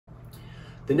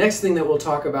The next thing that we'll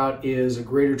talk about is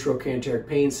greater trochanteric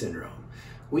pain syndrome.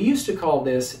 We used to call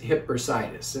this hip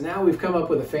bursitis, and now we've come up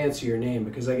with a fancier name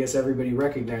because I guess everybody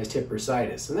recognized hip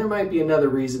bursitis, and there might be another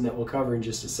reason that we'll cover in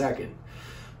just a second.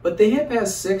 But the hip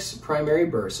has 6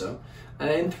 primary bursa,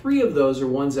 and 3 of those are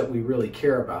ones that we really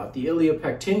care about. The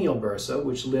iliopectineal bursa,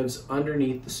 which lives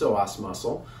underneath the psoas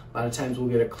muscle. A lot of times we'll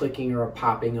get a clicking or a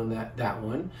popping on that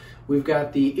one. We've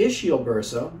got the ischial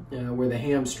bursa, where the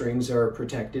hamstrings are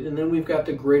protected, and then we've got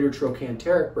the greater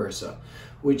trochanteric bursa,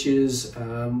 which is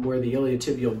where the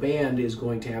iliotibial band is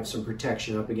going to have some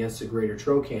protection up against the greater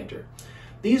trochanter.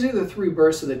 These are the 3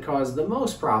 bursa that cause the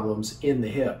most problems in the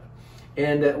hip.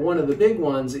 And one of the big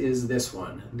ones is this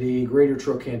one, the greater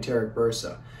trochanteric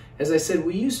bursa. As I said,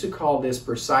 we used to call this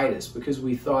bursitis because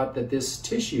we thought that this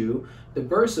tissue, the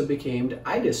bursa, became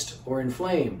itised or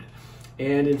inflamed.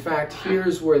 And in fact,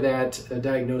 here's where that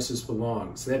diagnosis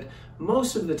belongs, that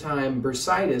most of the time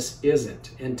bursitis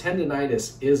isn't and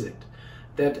tendinitis isn't.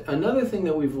 That another thing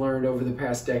that we've learned over the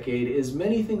past decade is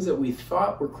many things that we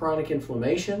thought were chronic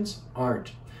inflammations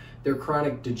aren't. They're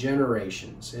chronic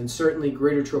degenerations, and certainly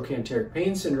greater trochanteric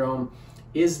pain syndrome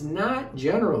is not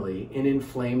generally an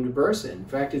inflamed bursa. In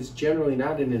fact, it's generally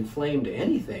not an inflamed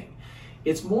anything.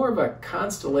 It's more of a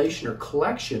constellation or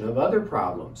collection of other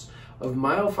problems, of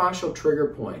myofascial trigger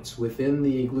points within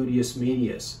the gluteus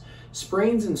medius,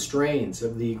 sprains and strains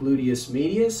of the gluteus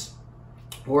medius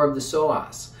or of the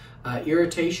psoas,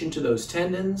 irritation to those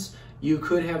tendons. You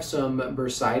could have some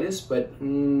bursitis, but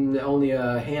only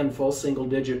a handful,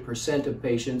 single-digit % of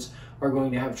patients are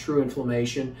going to have true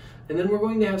inflammation. And then we're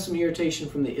going to have some irritation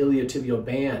from the iliotibial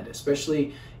band,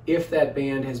 especially if that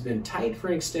band has been tight for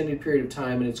an extended period of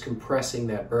time and it's compressing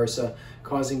that bursa,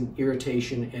 causing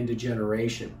irritation and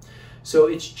degeneration. So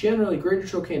it's generally greater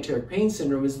trochanteric pain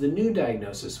syndrome is the new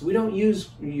diagnosis. We don't use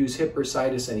hip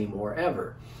bursitis anymore,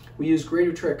 ever. We use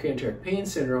greater trochanteric pain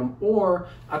syndrome or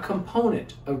a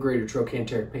component of greater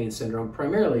trochanteric pain syndrome,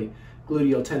 primarily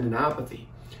gluteal tendinopathy,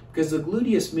 because the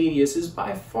gluteus medius is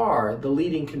by far the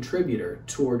leading contributor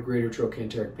toward greater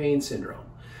trochanteric pain syndrome.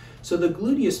 So the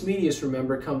gluteus medius,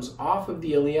 remember, comes off of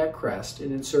the iliac crest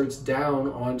and inserts down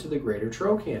onto the greater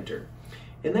trochanter.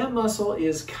 And that muscle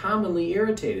is commonly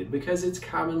irritated because it's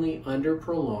commonly under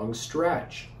prolonged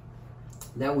stretch.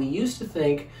 Now, we used to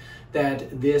think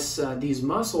that these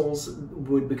muscles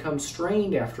would become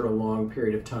strained after a long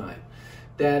period of time.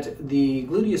 That the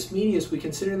gluteus medius, we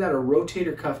consider that a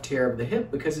rotator cuff tear of the hip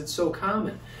because it's so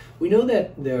common. We know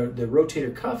that the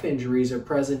rotator cuff injuries are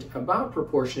present about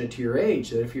proportionate to your age,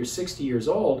 that if you're 60 years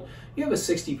old, you have a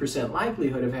 60%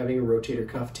 likelihood of having a rotator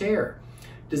cuff tear.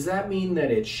 Does that mean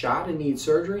that it's shot and needs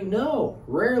surgery? No,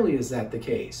 rarely is that the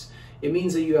case. It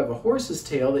means that you have a horse's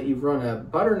tail that you've run a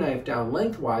butter knife down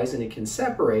lengthwise and it can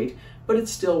separate, but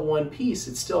it's still one piece,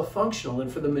 it's still functional,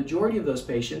 and for the majority of those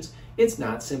patients, it's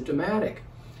not symptomatic.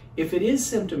 If it is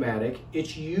symptomatic,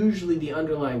 it's usually the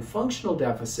underlying functional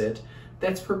deficit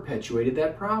that's perpetuated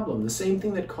that problem. The same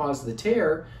thing that caused the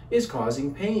tear is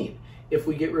causing pain. If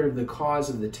we get rid of the cause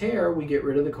of the tear, we get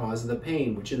rid of the cause of the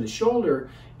pain, which in the shoulder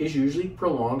is usually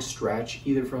prolonged stretch,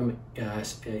 either from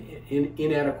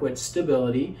inadequate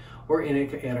stability or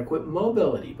inadequate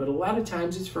mobility. But a lot of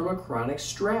times it's from a chronic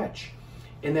stretch.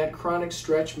 And that chronic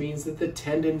stretch means that the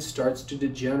tendon starts to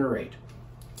degenerate.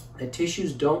 The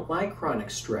tissues don't like chronic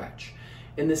stretch.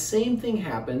 And the same thing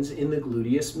happens in the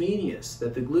gluteus medius,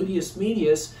 that the gluteus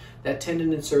medius, that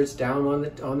tendon inserts down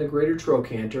on the greater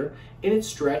trochanter, and it's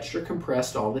stretched or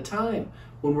compressed all the time.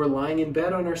 When we're lying in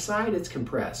bed on our side, it's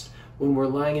compressed. When we're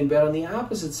lying in bed on the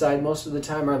opposite side, most of the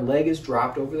time our leg is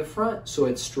dropped over the front, so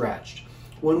it's stretched.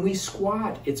 When we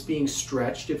squat, it's being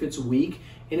stretched if it's weak,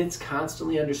 and it's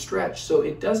constantly under stretch. So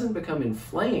it doesn't become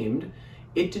inflamed,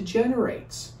 it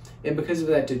degenerates. And because of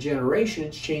that degeneration,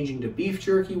 it's changing to beef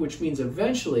jerky, which means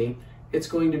eventually it's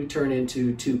going to turn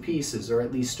into 2 pieces, or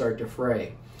at least start to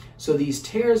fray. So these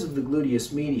tears of the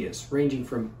gluteus medius, ranging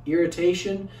from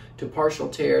irritation to partial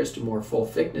tears to more full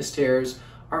thickness tears,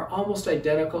 are almost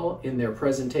identical in their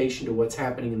presentation to what's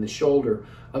happening in the shoulder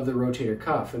of the rotator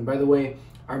cuff. And by the way,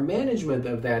 our management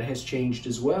of that has changed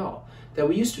as well. That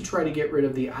we used to try to get rid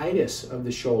of the itis of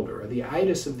the shoulder or the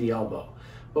itis of the elbow.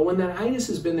 But when that itis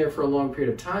has been there for a long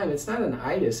period of time, it's not an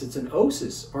itis, it's an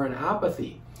osis or an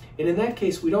apathy. And in that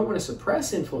case, we don't want to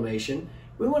suppress inflammation,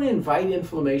 we want to invite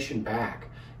inflammation back.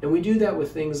 And we do that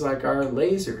with things like our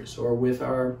lasers or with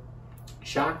our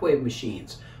shockwave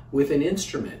machines, with an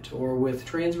instrument or with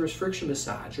transverse friction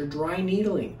massage or dry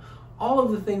needling. All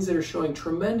of the things that are showing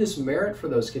tremendous merit for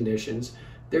those conditions,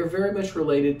 they're very much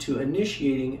related to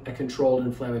initiating a controlled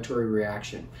inflammatory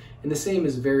reaction. And the same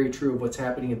is very true of what's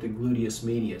happening at the gluteus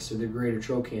medius or the greater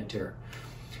trochanter.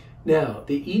 Now,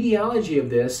 the etiology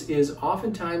of this is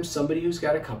oftentimes somebody who's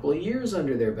got a couple of years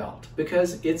under their belt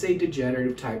because it's a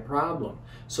degenerative type problem.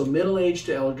 So middle-aged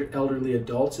to elderly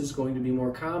adults is going to be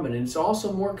more common, and it's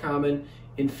also more common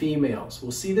in females.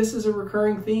 We'll see this as a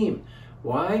recurring theme.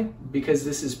 Why? Because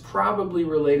this is probably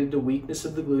related to weakness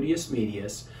of the gluteus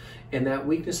medius, and that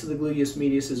weakness of the gluteus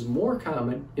medius is more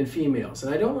common in females.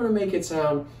 And I don't want to make it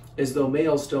sound as though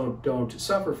males don't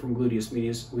suffer from gluteus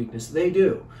medius weakness. They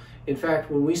do. In fact,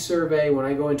 when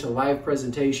I go into live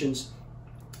presentations,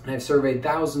 and I've surveyed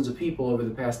thousands of people over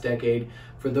the past decade,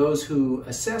 for those who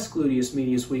assess gluteus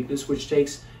medius weakness, which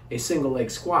takes a single leg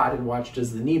squat, and watch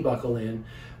does the knee buckle in,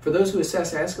 for those who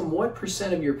assess, ask them what %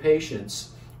 of your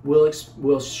patients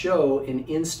will show an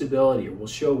instability or will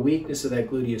show weakness of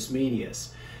that gluteus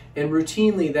medius. And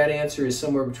routinely, that answer is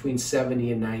somewhere between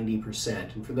 70 and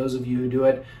 90%. And for those of you who do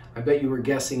it, I bet you were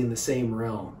guessing in the same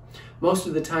realm. Most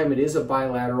of the time, it is a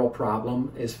bilateral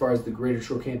problem as far as the greater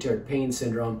trochanteric pain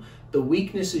syndrome. The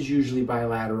weakness is usually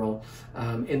bilateral,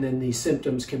 and then the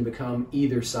symptoms can become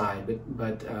either side.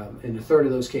 But in a third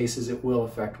of those cases, it will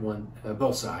affect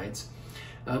both sides.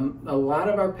 A lot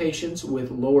of our patients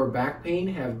with lower back pain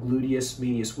have gluteus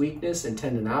medius weakness and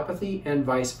tendinopathy, and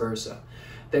vice versa.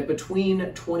 That between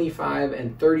 25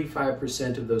 and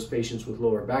 35% of those patients with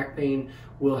lower back pain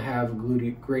will have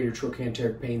greater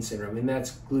trochanteric pain syndrome, and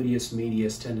that's gluteus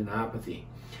medius tendinopathy.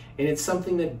 And it's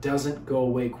something that doesn't go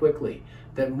away quickly,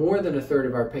 that more than a third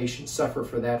of our patients suffer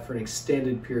for that for an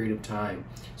extended period of time.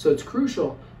 So it's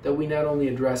crucial that we not only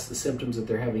address the symptoms that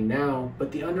they're having now,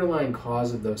 but the underlying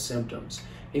cause of those symptoms,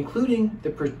 including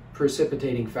the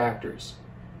precipitating factors,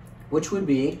 which would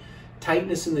be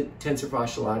tightness in the tensor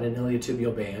fasciolata and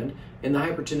iliotibial band, and the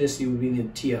hypertonicity would be the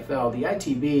TFL. The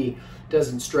ITB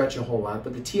doesn't stretch a whole lot,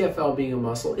 but the TFL being a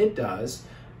muscle, it does,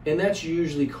 and that's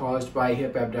usually caused by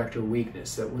hip abductor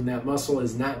weakness, that when that muscle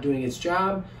is not doing its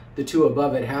job, the two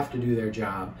above it have to do their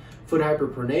job. Foot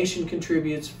hyperpronation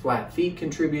contributes, flat feet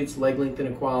contributes, leg length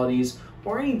inequalities,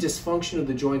 or any dysfunction of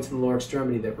the joints in the lower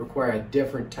extremity that require a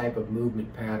different type of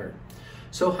movement pattern.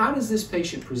 So how does this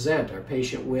patient present, our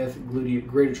patient with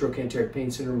greater trochanteric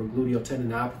pain syndrome or gluteal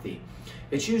tendinopathy?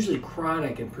 It's usually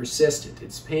chronic and persistent.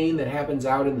 It's pain that happens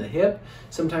out in the hip,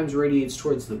 sometimes radiates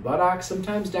towards the buttock,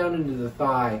 sometimes down into the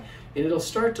thigh, and it'll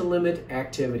start to limit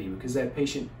activity because that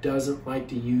patient doesn't like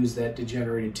to use that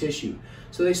degenerated tissue.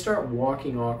 So they start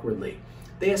walking awkwardly.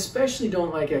 They especially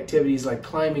don't like activities like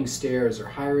climbing stairs or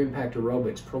higher impact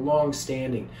aerobics, prolonged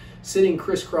standing, sitting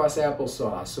crisscross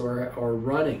applesauce, or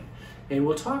running. And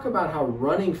we'll talk about how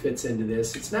running fits into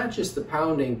this. It's not just the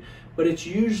pounding, but it's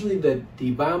usually the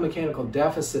biomechanical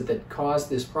deficit that caused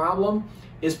this problem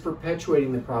is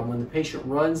perpetuating the problem. When the patient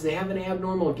runs, they have an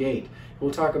abnormal gait.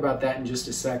 We'll talk about that in just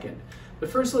a second. But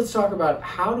first, let's talk about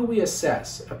how do we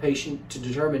assess a patient to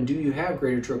determine, do you have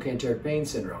greater trochanteric pain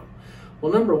syndrome?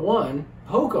 Well, number one,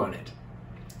 poke on it.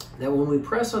 Now, when we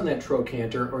press on that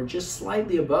trochanter, or just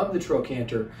slightly above the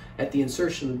trochanter at the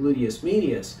insertion of the gluteus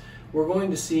medius, we're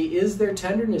going to see, is there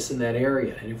tenderness in that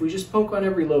area? And if we just poke on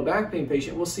every low back pain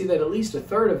patient, we'll see that at least a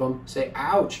third of them say,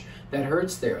 ouch, that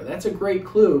hurts there. That's a great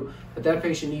clue, but that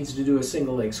patient needs to do a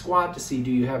single leg squat to see, do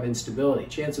you have instability?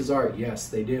 Chances are, yes,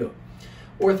 they do.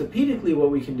 Orthopedically, what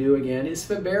we can do, again, is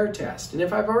Faber test. And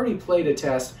if I've already played a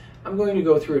test, I'm going to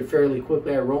go through it fairly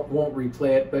quickly. I won't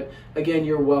replay it, but again,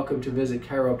 you're welcome to visit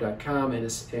chiroup.com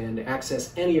and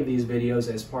access any of these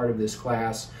videos as part of this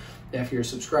class. If you're a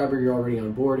subscriber, you're already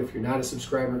on board. If you're not a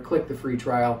subscriber, click the free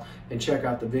trial and check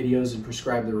out the videos and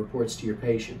prescribe the reports to your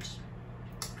patients.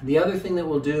 The other thing that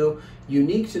we'll do,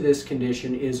 unique to this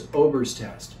condition, is Ober's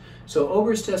test. So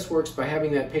Ober's test works by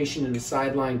having that patient in a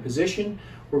sideline position.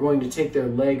 We're going to take their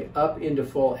leg up into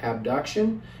full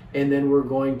abduction, and then we're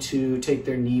going to take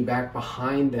their knee back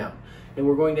behind them. And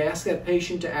we're going to ask that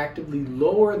patient to actively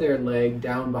lower their leg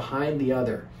down behind the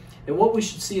other. And what we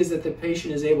should see is that the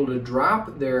patient is able to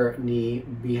drop their knee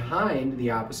behind the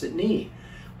opposite knee.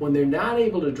 When they're not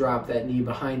able to drop that knee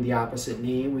behind the opposite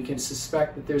knee, we can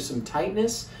suspect that there's some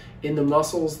tightness in the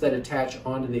muscles that attach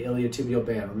onto the iliotibial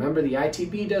band. Remember, the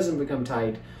ITB doesn't become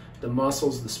tight. The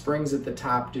muscles, the springs at the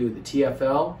top do, the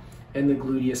TFL and the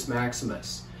gluteus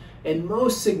maximus. And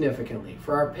most significantly,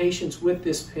 for our patients with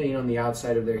this pain on the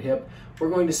outside of their hip, we're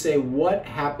going to say, what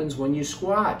happens when you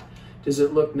squat? Does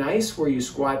it look nice where you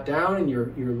squat down and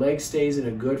your leg stays in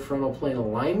a good frontal plane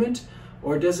alignment?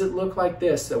 Or does it look like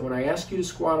this, that when I ask you to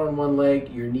squat on one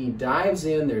leg, your knee dives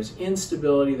in, there's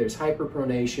instability, there's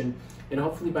hyperpronation, and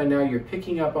hopefully by now you're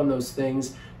picking up on those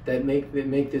things that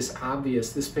make this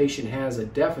obvious. This patient has a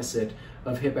deficit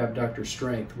of hip abductor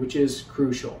strength, which is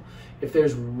crucial. If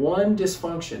there's one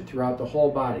dysfunction throughout the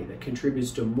whole body that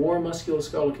contributes to more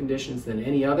musculoskeletal conditions than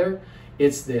any other,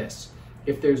 it's this.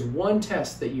 If there's one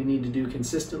test that you need to do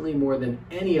consistently more than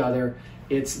any other,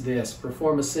 it's this.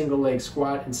 Perform a single leg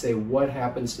squat and say what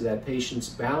happens to that patient's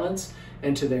balance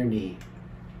and to their knee.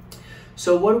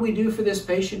 So what do we do for this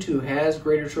patient who has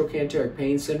greater trochanteric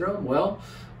pain syndrome? Well,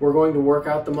 we're going to work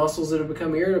out the muscles that have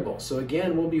become irritable. So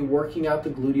again, we'll be working out the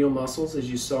gluteal muscles as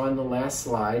you saw in the last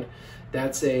slide.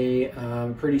 That's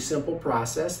a pretty simple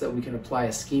process that we can apply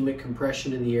ischemic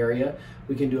compression to the area.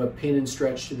 We can do a pin and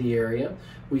stretch to the area.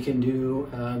 We can do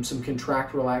some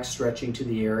contract, relax stretching to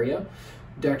the area.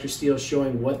 Dr. Steele is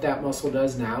showing what that muscle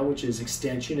does now, which is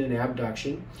extension and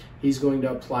abduction. He's going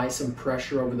to apply some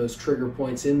pressure over those trigger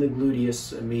points in the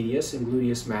gluteus medius and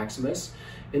gluteus maximus.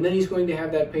 And then he's going to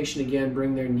have that patient again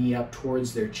bring their knee up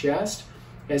towards their chest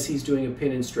as he's doing a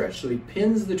pin and stretch. So he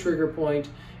pins the trigger point,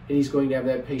 and he's going to have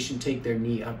that patient take their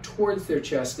knee up towards their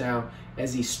chest now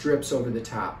as he strips over the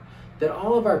top. That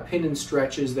all of our pin and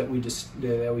stretches that we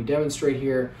demonstrate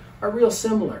here are real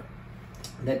similar.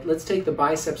 That let's take the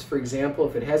biceps for example.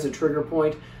 If it has a trigger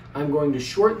point, I'm going to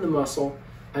shorten the muscle,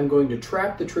 I'm going to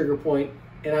trap the trigger point,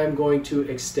 and I'm going to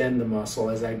extend the muscle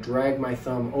as I drag my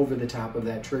thumb over the top of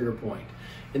that trigger point.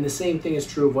 And the same thing is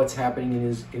true of what's happening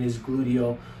in his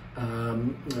gluteal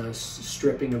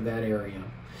stripping of that area.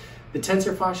 The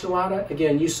tensor fascia lata,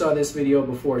 again, you saw this video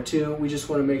before too. We just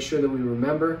want to make sure that we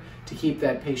remember to keep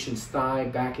that patient's thigh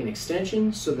back in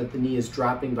extension so that the knee is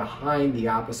dropping behind the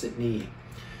opposite knee.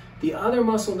 The other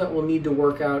muscle that we'll need to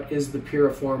work out is the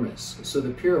piriformis. So the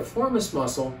piriformis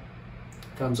muscle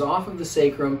comes off of the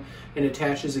sacrum and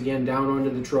attaches again down onto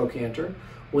the trochanter.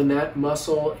 When that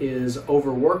muscle is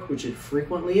overworked, which it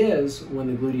frequently is when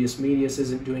the gluteus medius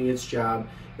isn't doing its job,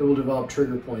 it will develop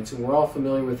trigger points, and we're all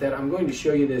familiar with that. I'm going to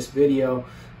show you this video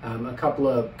a couple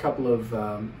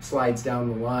of slides down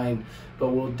the line, but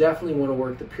we'll definitely want to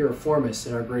work the piriformis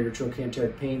in our greater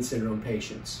trochanteric pain syndrome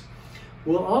patients.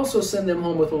 We'll also send them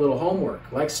home with a little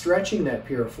homework, like stretching that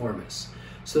piriformis.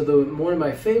 So one of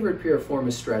my favorite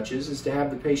piriformis stretches is to have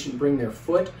the patient bring their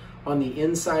foot on the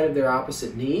inside of their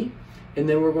opposite knee, and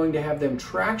then we're going to have them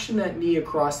traction that knee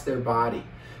across their body.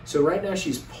 So right now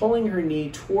she's pulling her knee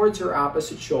towards her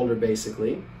opposite shoulder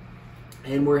basically,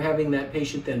 and we're having that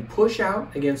patient then push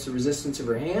out against the resistance of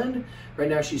her hand. Right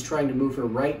now she's trying to move her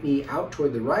right knee out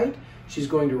toward the right. She's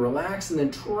going to relax and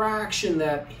then traction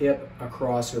that hip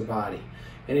across her body.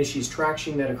 And as she's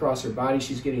tractioning that across her body,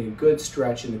 she's getting a good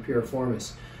stretch in the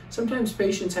piriformis. Sometimes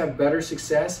patients have better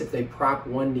success if they prop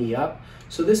one knee up.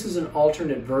 So this is an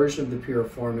alternate version of the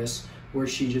piriformis where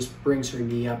she just brings her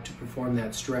knee up to perform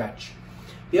that stretch.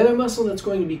 The other muscle that's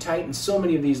going to be tight in so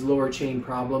many of these lower chain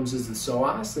problems is the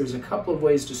psoas. There's a couple of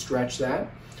ways to stretch that.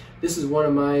 This is one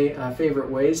of my favorite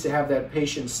ways, to have that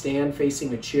patient stand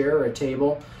facing a chair or a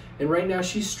table. And right now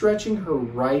she's stretching her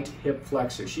right hip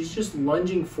flexor. She's just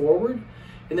lunging forward,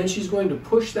 and then she's going to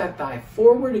push that thigh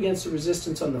forward against the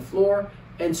resistance on the floor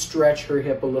and stretch her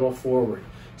hip a little forward.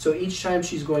 So each time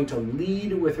she's going to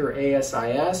lead with her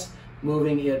ASIS,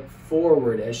 moving it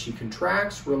forward as she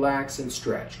contracts, relax, and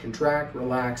stretch. Contract,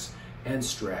 relax, and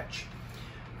stretch.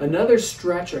 Another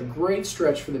stretch, a great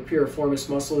stretch for the piriformis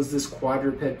muscle, is this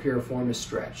quadruped piriformis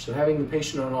stretch. So having the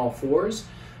patient on all fours,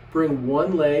 bring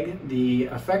one leg, the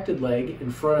affected leg,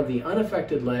 in front of the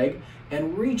unaffected leg,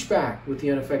 and reach back with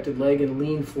the unaffected leg and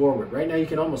lean forward. Right now you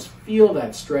can almost feel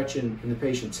that stretch in the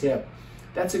patient's hip.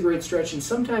 That's a great stretch, and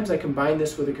sometimes I combine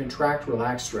this with a contract,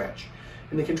 relax stretch.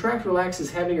 And the contract, relax is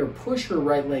having her push her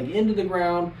right leg into the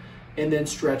ground and then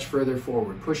stretch further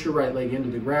forward. Push her right leg into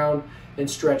the ground and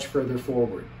stretch further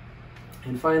forward.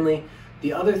 And finally,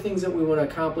 the other things that we want to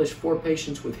accomplish for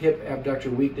patients with hip abductor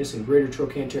weakness and greater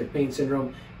trochanteric pain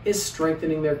syndrome is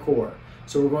strengthening their core.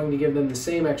 So we're going to give them the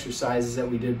same exercises that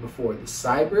we did before. The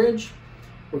side bridge,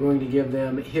 we're going to give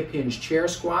them hip hinge chair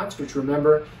squats, which,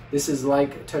 remember, this is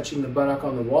like touching the buttock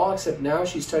on the wall, except now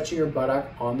she's touching her buttock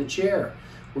on the chair.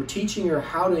 We're teaching her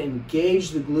how to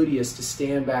engage the gluteus to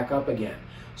stand back up again.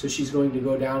 So she's going to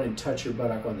go down and touch her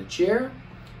buttock on the chair,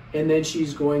 and then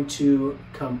she's going to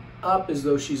come up as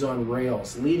though she's on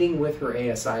rails, leading with her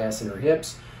ASIS in her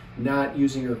hips, not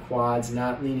using her quads,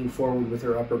 not leaning forward with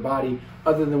her upper body,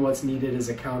 other than what's needed as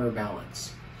a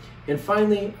counterbalance. And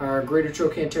finally, our greater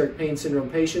trochanteric pain syndrome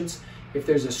patients, if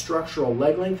there's a structural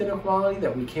leg length inequality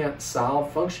that we can't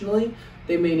solve functionally,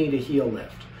 they may need a heel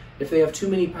lift. If they have too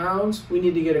many pounds, we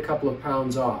need to get a couple of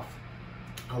pounds off.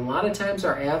 A lot of times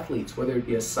our athletes, whether it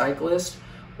be a cyclist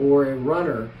or a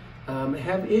runner,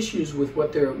 have issues with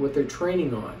what they're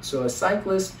training on. So a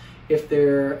cyclist, if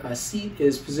their seat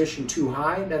is positioned too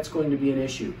high, that's going to be an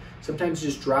issue. Sometimes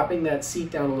just dropping that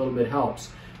seat down a little bit helps.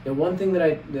 And one thing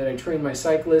that I train my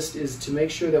cyclists is to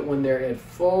make sure that when they're at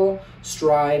full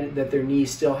stride, that their knee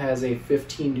still has a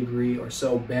 15-degree or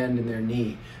so bend in their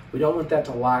knee. We don't want that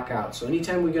to lock out. So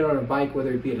anytime we get on a bike,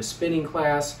 whether it be at a spinning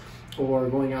class or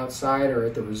going outside or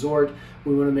at the resort,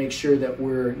 we want to make sure that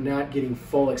we're not getting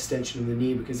full extension of the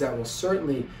knee, because that will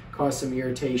certainly cause some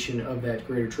irritation of that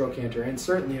greater trochanter and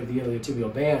certainly of the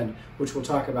iliotibial band, which we'll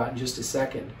talk about in just a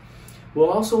second. We'll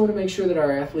also want to make sure that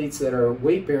our athletes that are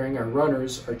weight-bearing, our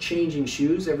runners, are changing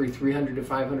shoes every 300 to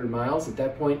 500 miles. At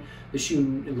that point, the shoe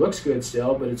looks good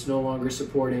still, but it's no longer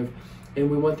supportive, and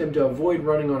we want them to avoid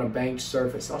running on a banked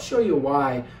surface. I'll show you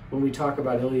why when we talk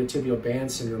about iliotibial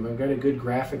band syndrome. I've got a good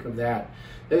graphic of that.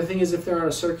 The other thing is, if they're on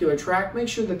a circular track, make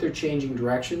sure that they're changing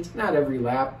directions, not every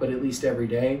lap, but at least every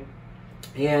day.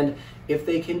 And if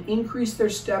they can increase their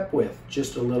step width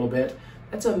just a little bit,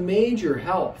 that's a major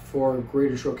help for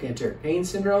greater trochanteric pain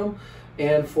syndrome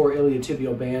and for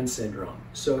iliotibial band syndrome.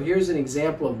 So here's an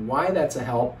example of why that's a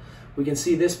help. We can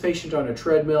see this patient on a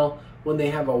treadmill, when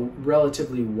they have a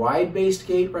relatively wide-based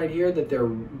gait right here, that their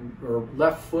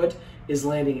left foot is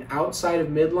landing outside of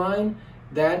midline.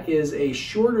 That is a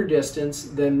shorter distance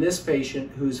than this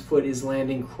patient whose foot is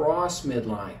landing cross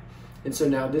midline. And so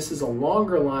now this is a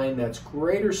longer line, that's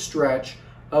greater stretch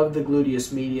of the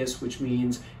gluteus medius, which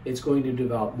means it's going to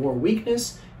develop more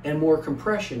weakness and more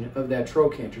compression of that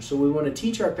trochanter. So we want to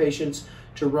teach our patients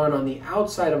to run on the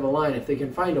outside of a line. If they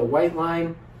can find a white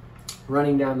line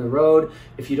running down the road,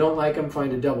 if you don't like them,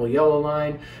 find a double yellow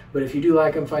line. But if you do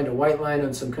like them, find a white line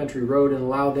on some country road and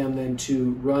allow them then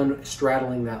to run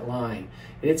straddling that line.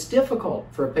 And it's difficult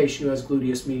for a patient who has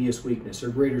gluteus medius weakness or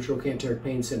greater trochanteric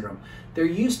pain syndrome. They're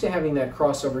used to having that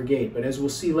crossover gait, but as we'll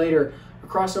see later, a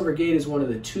crossover gait is one of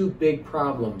the two big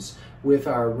problems with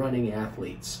our running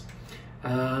athletes.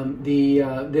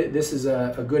 This is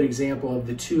a good example of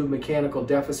the two mechanical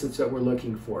deficits that we're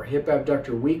looking for. Hip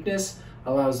abductor weakness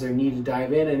allows their knee to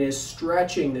dive in and is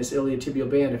stretching this iliotibial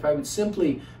band. If I would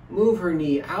simply move her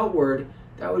knee outward,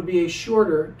 that would be a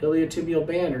shorter iliotibial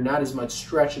band, or not as much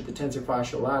stretch at the tensor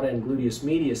fasciae lata and gluteus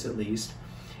medius at least.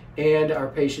 And our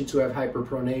patients who have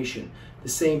hyperpronation, the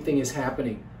same thing is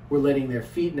happening. We're letting their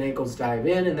feet and ankles dive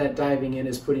in, and that diving in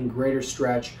is putting greater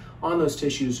stretch on those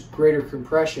tissues, greater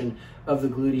compression of the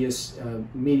gluteus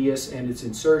medius and its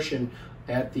insertion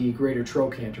at the greater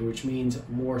trochanter, which means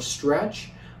more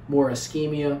stretch, more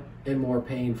ischemia, and more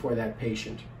pain for that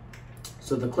patient.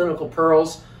 So the clinical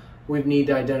pearls, we need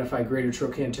to identify greater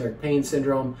trochanteric pain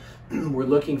syndrome. We're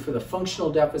looking for the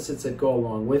functional deficits that go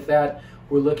along with that.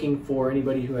 We're looking for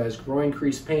anybody who has groin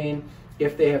crease pain.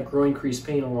 If they have groin crease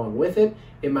pain along with it,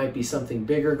 it might be something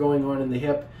bigger going on in the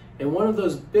hip. And one of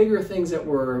those bigger things that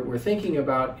we're thinking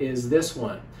about is this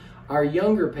one. Our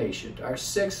younger patient, our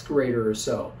 6th grader or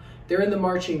so, they're in the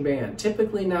marching band,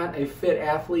 typically not a fit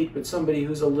athlete, but somebody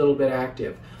who's a little bit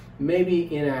active,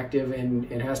 maybe inactive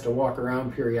and has to walk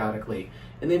around periodically.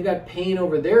 And they've got pain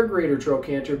over their greater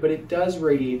trochanter, but it does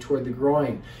radiate toward the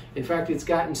groin. In fact, it's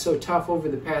gotten so tough over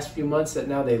the past few months that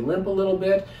now they limp a little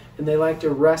bit, and they like to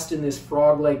rest in this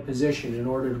frog leg position in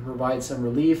order to provide some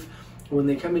relief. When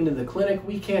they come into the clinic,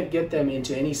 we can't get them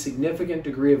into any significant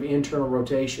degree of internal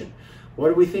rotation.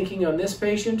 What are we thinking on this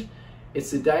patient?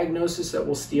 It's the diagnosis that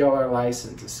will steal our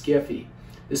license, a SCFE.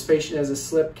 This patient has a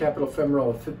slipped capital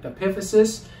femoral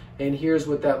epiphysis, and here's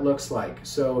what that looks like.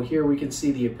 So here we can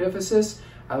see the epiphysis.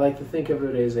 I like to think of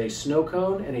it as a snow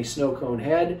cone and a snow cone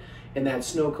head, and that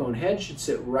snow cone head should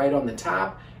sit right on the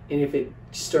top, and if it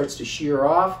starts to shear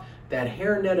off, that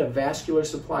hairnet of vascular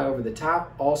supply over the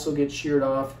top also gets sheared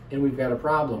off, and we've got a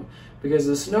problem because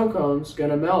the snow cone's going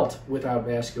to melt without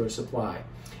vascular supply.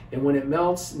 And when it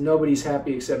melts, nobody's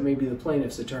happy except maybe the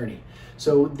plaintiff's attorney.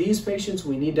 So these patients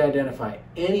we need to identify.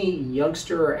 Any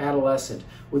youngster or adolescent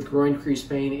with groin crease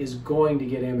pain is going to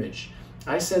get imaged.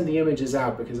 I send the images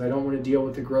out because I don't want to deal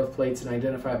with the growth plates and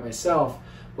identify it myself.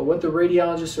 But what the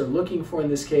radiologists are looking for in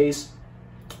this case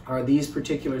are these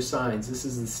particular signs. This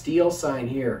is the Steele sign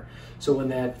here. So when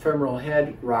that femoral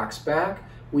head rocks back,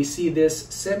 we see this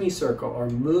semicircle or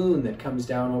moon that comes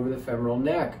down over the femoral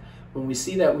neck. When we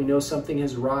see that, we know something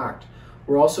has rocked.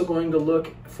 We're also going to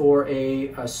look for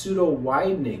a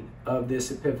pseudo-widening of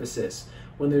this epiphysis.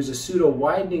 When there's a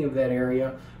pseudo-widening of that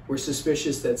area, we're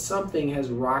suspicious that something has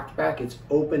rocked back. It's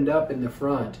opened up in the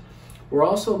front. We're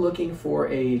also looking for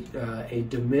a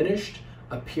diminished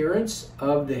appearance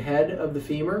of the head of the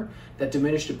femur. That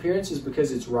diminished appearance is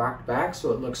because it's rocked back,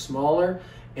 so it looks smaller.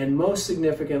 And most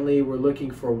significantly, we're looking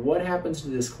for what happens to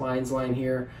this Klein's line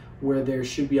here, where there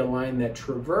should be a line that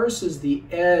traverses the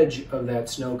edge of that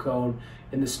snow cone,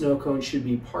 and the snow cone should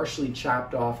be partially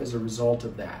chopped off as a result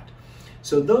of that.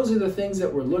 So those are the things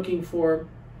that we're looking for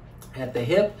at the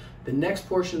hip. The next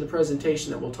portion of the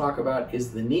presentation that we'll talk about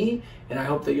is the knee, and I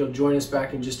hope that you'll join us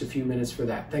back in just a few minutes for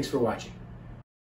that. Thanks for watching.